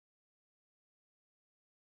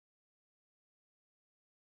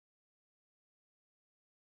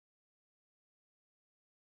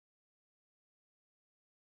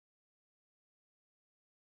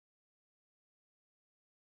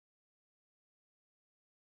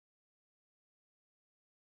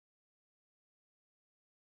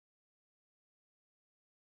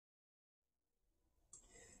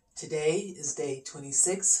Today is day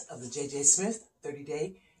 26 of the J.J. Smith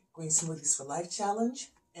 30-Day Green Smoothies for Life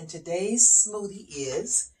Challenge. And today's smoothie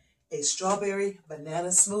is a strawberry banana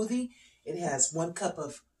smoothie. It has 1 cup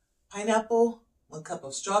of pineapple, 1 cup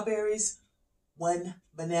of strawberries, 1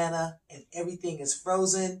 banana, and everything is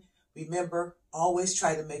frozen. Remember, always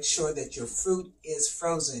try to make sure that your fruit is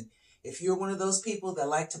frozen. If you're one of those people that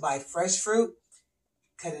like to buy fresh fruit,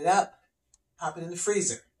 cut it up, pop it in the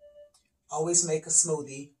freezer. Always make a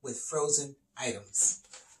smoothie with frozen items.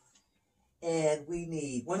 And we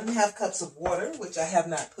need 1.5 cups of water, which I have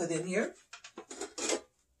not put in here.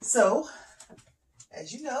 So,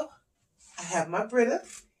 as you know, I have my Brita.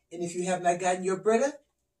 And if you have not gotten your Brita,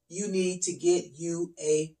 you need to get you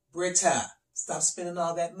a Brita. Stop spending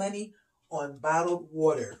all that money on bottled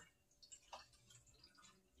water.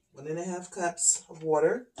 1.5 cups of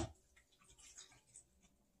water.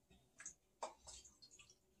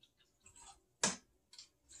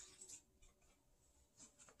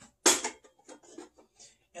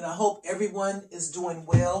 And I hope everyone is doing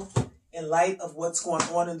well in light of what's going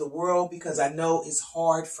on in the world, because I know it's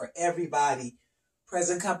hard for everybody,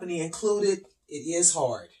 present company included. It is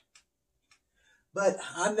hard. But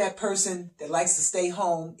I'm that person that likes to stay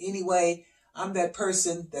home anyway. I'm that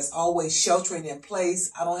person that's always sheltering in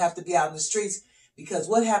place. I don't have to be out in the streets, because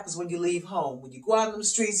what happens when you leave home? When you go out in the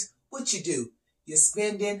streets, what you do? You're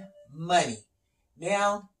spending money.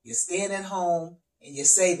 Now you're staying at home and you're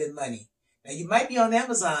saving money. Now, you might be on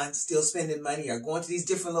Amazon still spending money or going to these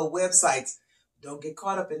different little websites. Don't get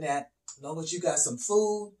caught up in that. As long as you got some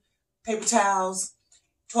food, paper towels,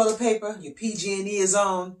 toilet paper, your PG&E is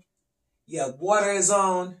on, your water is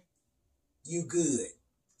on, you good.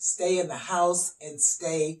 Stay in the house and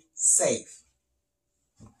stay safe.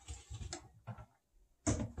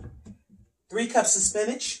 3 cups of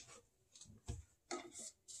spinach.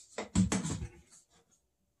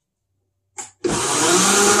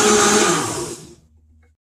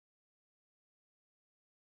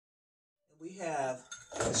 We have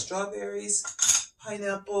the strawberries,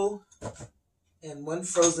 pineapple, and 1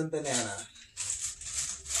 frozen banana.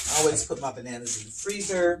 I always put my bananas in the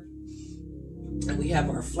freezer. And we have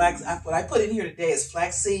our flax. What I put in here today is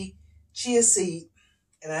flaxseed, chia seed,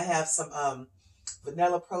 and I have some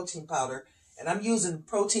vanilla protein powder. And I'm using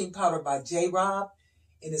protein powder by J-Rob.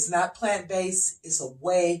 And it's not plant-based. It's a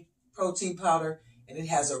whey protein powder. And it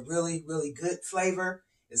has a really, really good flavor.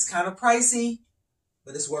 It's kind of pricey,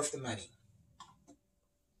 but it's worth the money.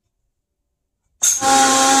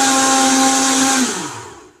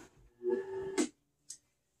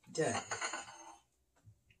 Done.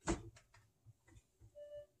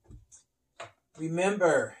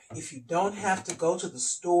 Remember, if you don't have to go to the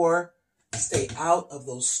store, stay out of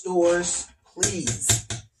those stores, please.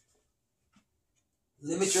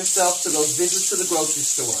 Limit yourself to those visits to the grocery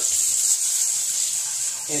store.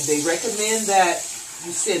 And they recommend that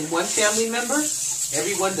you send 1 family member.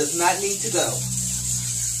 Everyone does not need to go.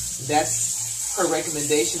 That's her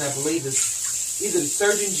recommendation. I believe it's either the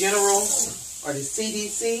Surgeon General or the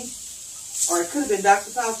CDC, or it could have been Dr.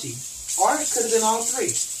 Fauci, or it could have been all 3.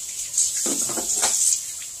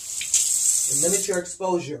 And limit your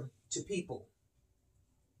exposure to people.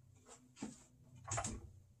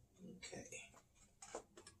 Okay.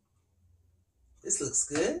 This looks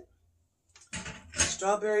good.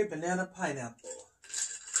 Strawberry, banana, pineapple.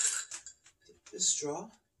 Take this straw.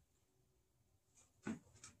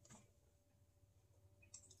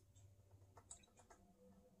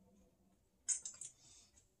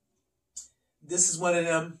 This is one of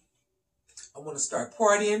them. I want to start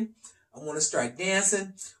partying. I want to start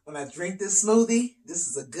dancing. When I drink this smoothie, this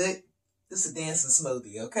is a dancing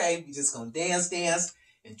smoothie, okay? We're just going to dance,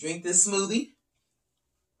 and drink this smoothie.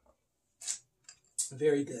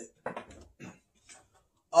 Very good.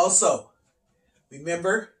 Also,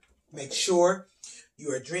 remember, make sure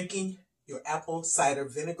you are drinking your apple cider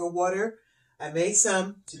vinegar water. I made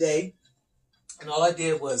some today, and all I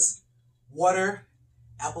did was water,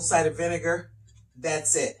 apple cider vinegar.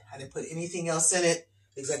 That's it. I didn't put anything else in it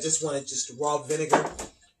because I just wanted just raw vinegar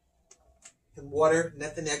and water,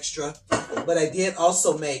 nothing extra. But I did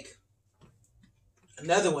also make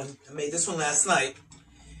another one. I made this one last night,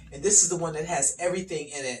 and this is the one that has everything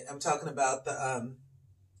in it. I'm talking about the,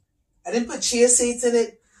 I didn't put chia seeds in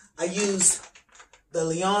it. I used the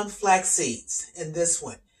Leon flax seeds in this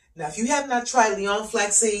one. Now, if you have not tried Leon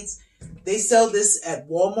flax seeds, they sell this at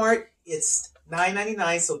Walmart. It's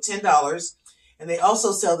 $9.99, so $10. And they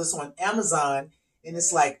also sell this on Amazon, and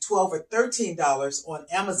it's like $12 or $13 on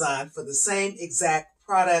Amazon for the same exact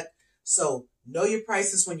product. So know your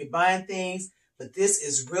prices when you're buying things, but this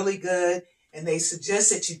is really good. And they suggest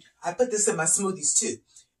that I put this in my smoothies too.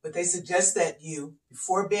 but they suggest that you,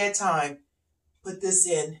 before bedtime, put this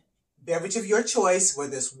in beverage of your choice,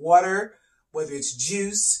 whether it's water, whether it's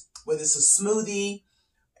juice, whether it's a smoothie,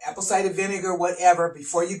 apple cider vinegar, whatever,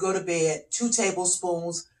 before you go to bed, 2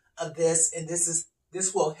 tablespoons of this, and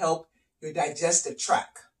this will help your digestive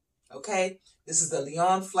tract. Okay? This is the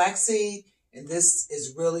Leon flaxseed, and this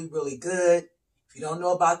is really, really good. If you don't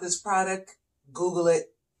know about this product, Google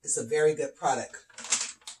it. It's a very good product.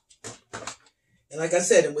 And like I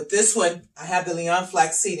said, and with this one, I have the Leon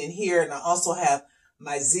flaxseed in here, and I also have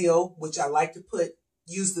my Zeal, which I like to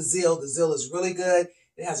use the Zeal. The Zeal is really good.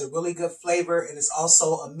 It has a really good flavor, and it's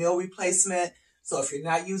also a meal replacement. So if you're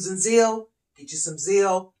not using Zeal, get you some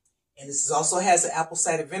Zeal. And this also has the apple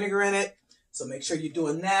cider vinegar in it. So make sure you're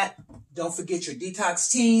doing that. Don't forget your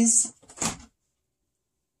detox teas.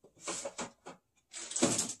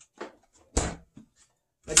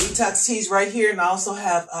 My detox teas right here, and I also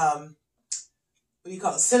have what do you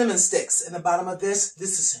call it? Cinnamon sticks in the bottom of this.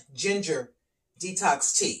 This is ginger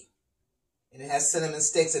detox tea, and it has cinnamon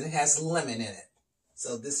sticks and it has lemon in it.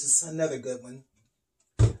 So this is another good one.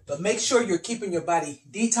 But make sure you're keeping your body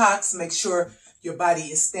detox. Make sure your body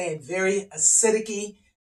is staying very acidic-y.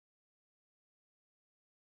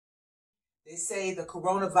 They say the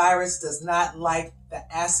coronavirus does not like the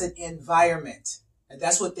acid environment, and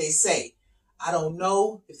that's what they say. I don't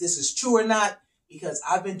know if this is true or not, because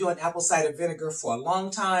I've been doing apple cider vinegar for a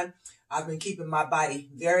long time. I've been keeping my body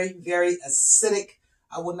very, very acidic.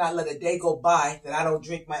 I will not let a day go by that I don't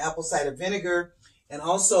drink my apple cider vinegar. And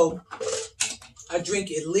also, I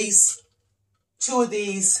drink at least 2 of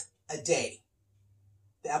these a day.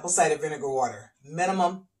 The apple cider vinegar water.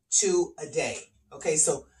 Minimum 2 a day. Okay,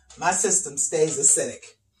 so my system stays acidic.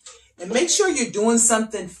 And make sure you're doing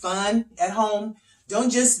something fun at home.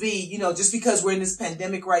 Don't just be, just because we're in this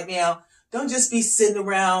pandemic right now, don't just be sitting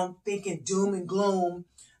around thinking doom and gloom.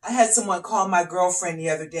 I had someone call my girlfriend the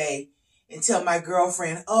other day and tell my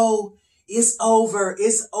girlfriend, oh, it's over,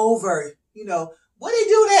 it's over. What do you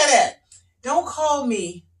do that at? Don't call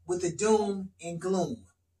me with the doom and gloom.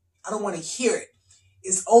 I don't want to hear it.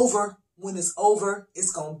 It's over when it's over.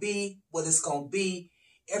 It's going to be what it's going to be.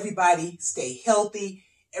 Everybody stay healthy.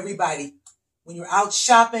 Everybody, when you're out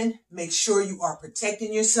shopping, make sure you are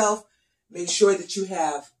protecting yourself. Make sure that you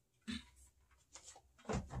have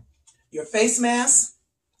your face mask.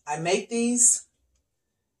 I make these.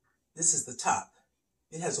 This is the top.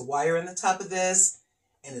 It has a wire in the top of this,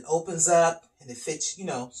 and it opens up and it fits,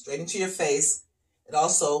 straight into your face. It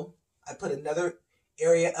also, I put another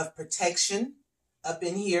area of protection up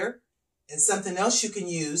in here, and something else you can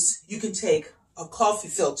use. You can take a coffee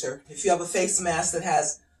filter. If you have a face mask that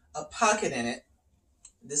has a pocket in it,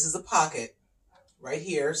 this is a pocket right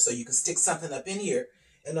here, so you can stick something up in here,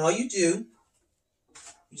 and all you do,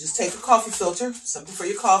 you just take a coffee filter, something for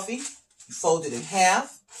your coffee, you fold it in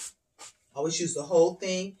half, always use the whole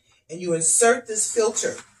thing, and you insert this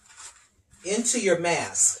filter into your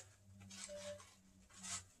mask.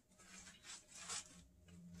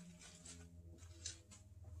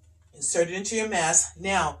 Insert it into your mask.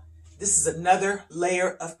 Now, this is another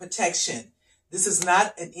layer of protection. This is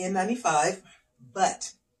not an N95,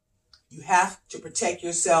 but you have to protect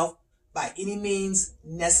yourself by any means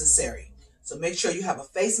necessary. So make sure you have a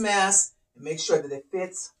face mask and make sure that it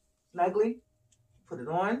fits snugly. Put it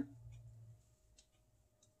on.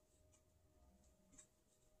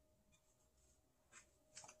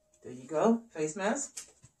 There you go, face mask.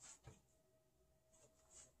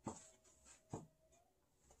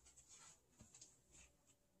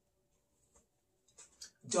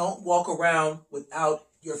 Don't walk around without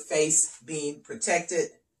your face being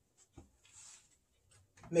protected.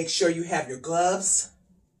 Make sure you have your gloves.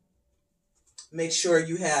 Make sure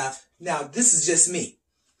you have, now this is just me.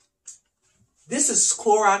 This is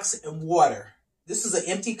Clorox and water. This is an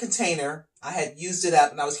empty container. I had used it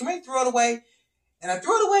up and I was going to throw it away. And I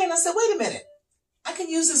threw it away and I said, wait a minute. I can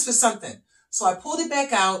use this for something. So I pulled it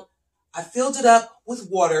back out. I filled it up with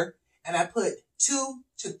water and I put 2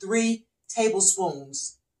 to 3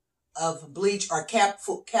 tablespoons of bleach or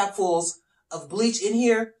capfuls of bleach in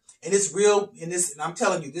here. And it's real, and I'm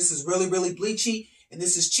telling you, this is really, really bleachy. And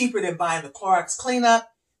this is cheaper than buying the Clorox cleanup.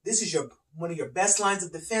 This is one of your best lines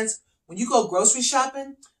of defense. When you go grocery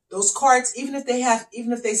shopping, those carts, even if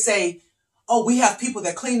they say, oh, we have people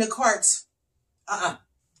that clean the carts.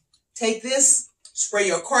 Take this, spray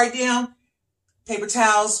your cart down, paper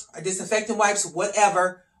towels or disinfectant wipes,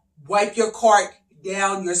 whatever. Wipe your cart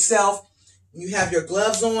down yourself. When you have your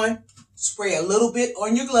gloves on, spray a little bit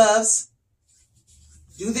on your gloves.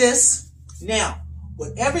 Do this. Now,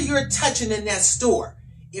 whatever you're touching in that store,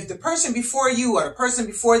 If the person before you or the person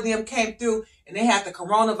before them came through and they had the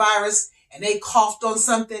coronavirus and they coughed on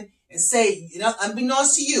something and say, you know,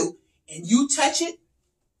 unbeknownst to you, and you touch it,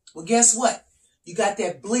 well, guess what? You got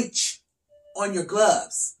that bleach on your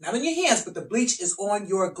gloves. Not on your hands, but the bleach is on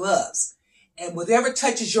your gloves. And whatever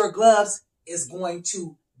touches your gloves is going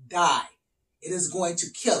to die. It is going to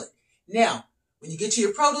kill it. Now, when you get to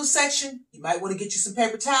your produce section, you might want to get you some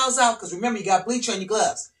paper towels out, because remember, you got bleach on your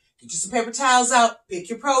gloves. Get you some paper towels out, pick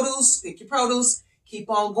your produce, keep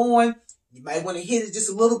on going. You might want to hit it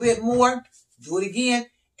just a little bit more. Do it again.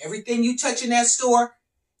 Everything you touch in that store,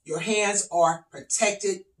 your hands are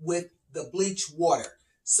protected with the bleach water.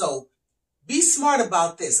 So be smart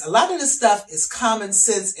about this. A lot of this stuff is common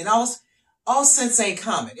sense, and all sense ain't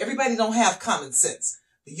common. Everybody don't have common sense.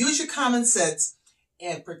 But use your common sense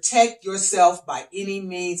and protect yourself by any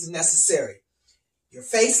means necessary. Your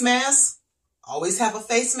face mask, always have a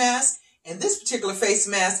face mask. And this particular face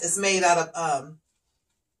mask is made out of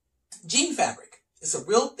jean fabric. It's a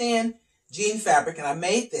real thin jean fabric, and I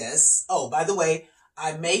made this. Oh, by the way,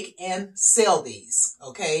 I make and sell these,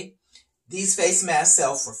 okay? These face masks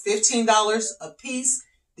sell for $15 a piece.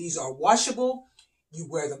 These are washable. You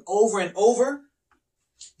wear them over and over.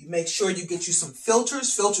 You make sure you get you some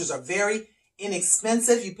filters. Filters are very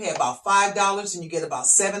inexpensive. You pay about $5 and you get about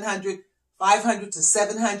 $500 to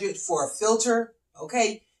 $700 for a filter,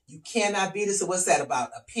 okay? You cannot beat it. So what's that,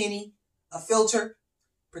 about a penny a filter?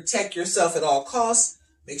 Protect yourself at all costs.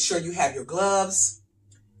 Make sure you have your gloves.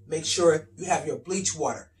 Make sure you have your bleach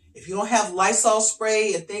water. If you don't have Lysol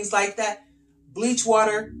spray and things like that, bleach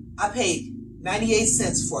water, I paid 98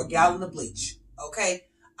 cents for a gallon of bleach, okay?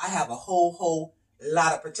 I have a whole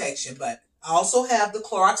lot of protection, but I also have the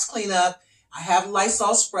Clorox cleanup. I have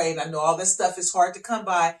Lysol spray, and I know all this stuff is hard to come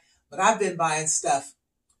by, but I've been buying stuff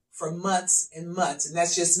for months and months, and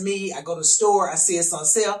that's just me. I go to the store, I see it's on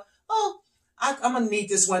sale. Oh, I'm going to need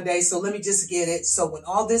this one day, so let me just get it. So when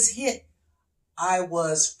all this hit, I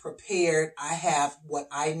was prepared. I have what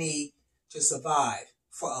I need to survive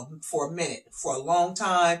for a minute, for a long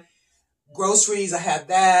time. Groceries, I have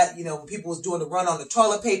that. You know, when people was doing the run on the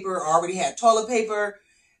toilet paper, I already had toilet paper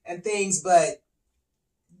and things, but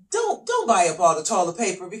don't buy up all the toilet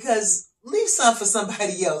paper, because leave some for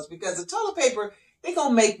somebody else, because the toilet paper, they're going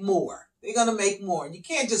to make more. They're going to make more. You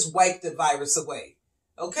can't just wipe the virus away.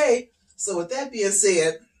 Okay? So with that being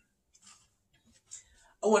said,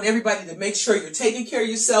 I want everybody to make sure you're taking care of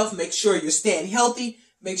yourself. Make sure you're staying healthy.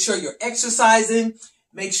 Make sure you're exercising.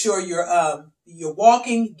 Make sure you're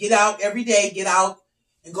walking. Get out every day. Get out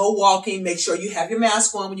and go walking. Make sure you have your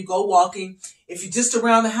mask on when you go walking. If you're just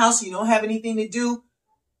around the house and you don't have anything to do,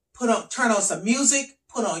 turn on some music.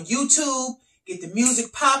 Put on YouTube. Get the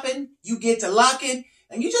music popping. You get to locking.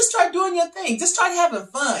 And you just start doing your thing. Just start having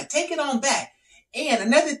fun. Take it on back. And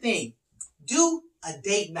another thing, do a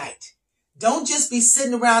date night. Don't just be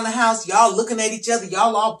sitting around the house, y'all looking at each other,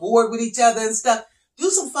 y'all all bored with each other and stuff. Do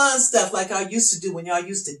some fun stuff like I used to do when y'all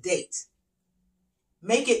used to date.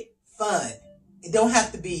 Make it fun. It don't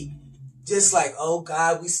have to be just like, oh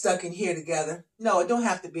God, we stuck in here together. No, it don't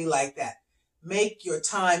have to be like that. Make your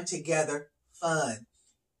time together fun.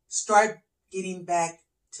 Start getting back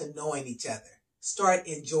to knowing each other. Start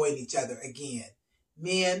enjoying each other again.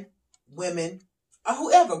 Men, women, or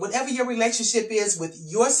whoever, whatever your relationship is with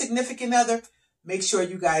your significant other, make sure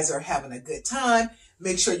you guys are having a good time.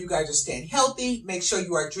 Make sure you guys are staying healthy. Make sure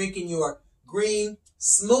you are drinking your green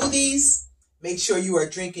smoothies. Make sure you are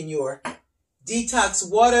drinking your detox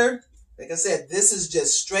water. Like I said, this is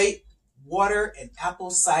just straight water and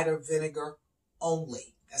apple cider vinegar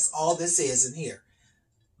only. That's all this is in here.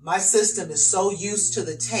 My system is so used to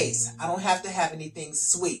the taste. I don't have to have anything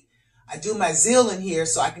sweet. I do my zeal in here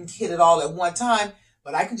so I can hit it all at one time,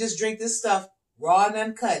 but I can just drink this stuff raw and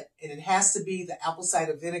uncut, and it has to be the apple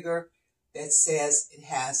cider vinegar that says it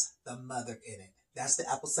has the mother in it. That's the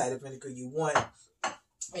apple cider vinegar you want.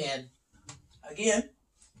 And again,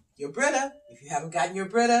 your Brita. If you haven't gotten your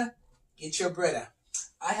Brita, get your Brita.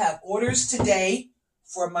 I have orders today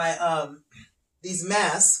for my these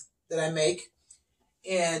masks that I make,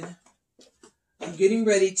 and I'm getting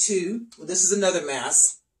ready to. Well, this is another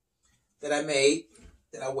mask that I made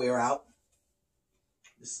that I wear out.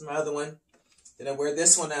 This is my other one that I wear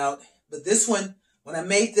this one out. But this one, when I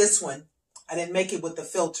made this one, I didn't make it with the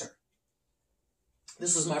filter.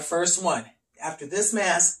 This was my first one. After this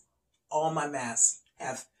mask, all my masks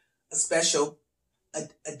have a special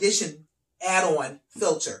addition add-on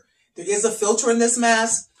filter. There is a filter in this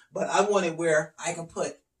mask, but I wanted where I can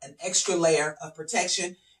put an extra layer of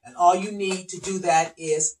protection. And all you need to do that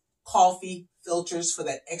is coffee filters for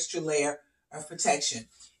that extra layer of protection.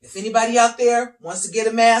 If anybody out there wants to get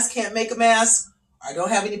a mask, can't make a mask, or don't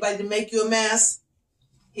have anybody to make you a mask,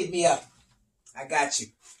 hit me up. I got you.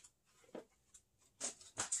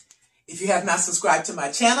 If you have not subscribed to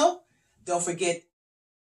my channel, don't forget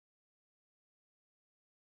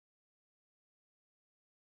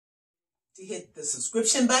to hit the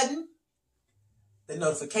subscription button, the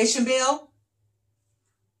notification bell,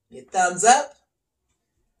 hit thumbs up,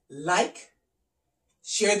 like,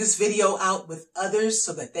 share this video out with others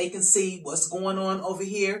so that they can see what's going on over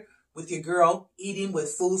here with your girl, Eating with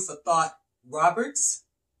Food for Thought Roberts,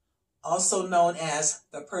 also known as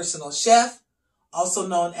the Personal Chef, also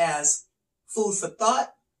known as Food for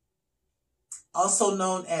Thought, also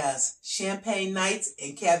known as Champagne Nights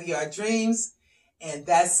and Caviar Dreams. And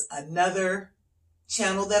that's another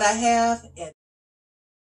channel that I have. And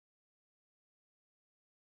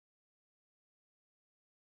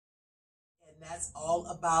that's all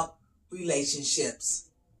about relationships.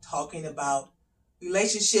 Talking about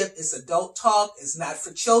relationship is adult talk. It's not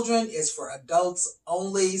for children. It's for adults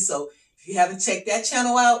only. So if you haven't checked that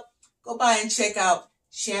channel out, go by and check out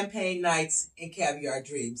Champagne Nights and Caviar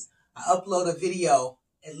Dreams. I upload a video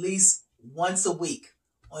at least once a week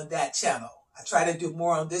on that channel. I try to do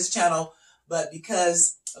more on this channel, but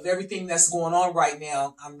because of everything that's going on right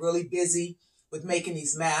now, I'm really busy with making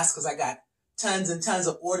these masks because I got tons and tons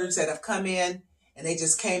of orders that have come in, and they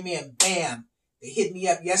just came in, bam. They hit me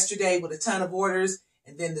up yesterday with a ton of orders,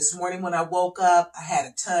 and then this morning when I woke up, I had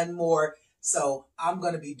a ton more. So I'm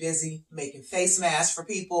going to be busy making face masks for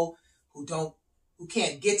people who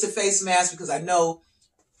can't get to face masks, because I know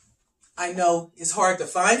it's hard to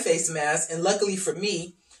find face masks. And luckily for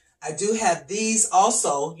me, I do have these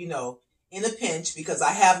also, you know, in a pinch, because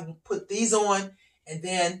I have put these on, and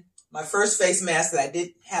then my first face mask that I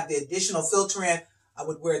did have the additional filter in, I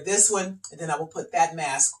would wear this one, and then I will put that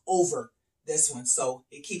mask over this one. So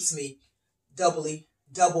it keeps me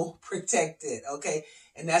double protected, okay?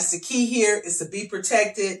 And that's the key here, is to be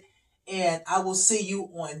protected. And I will see you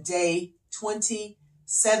on day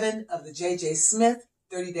 27 of the JJ Smith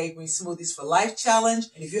 30-Day Green Smoothies for Life Challenge.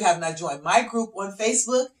 And if you have not joined my group on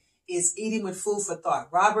Facebook, it's Eating with Food for Thought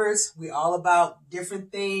Roberts. We're all about different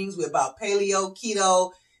things. We're about paleo,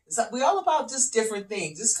 keto. We're all about just different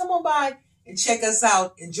things. Just come on by and check us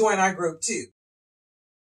out and join our group too.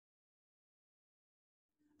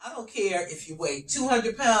 I don't care if you weigh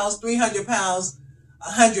 200 pounds, 300 pounds,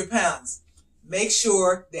 100 pounds. Make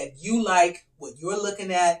sure that you like what you're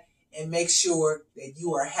looking at, and make sure that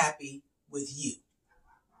you are happy with you.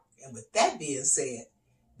 And with that being said,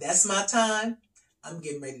 that's my time. I'm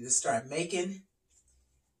getting ready to start making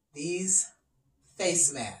these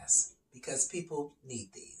face masks because people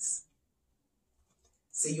need these.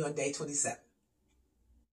 See you on day 27.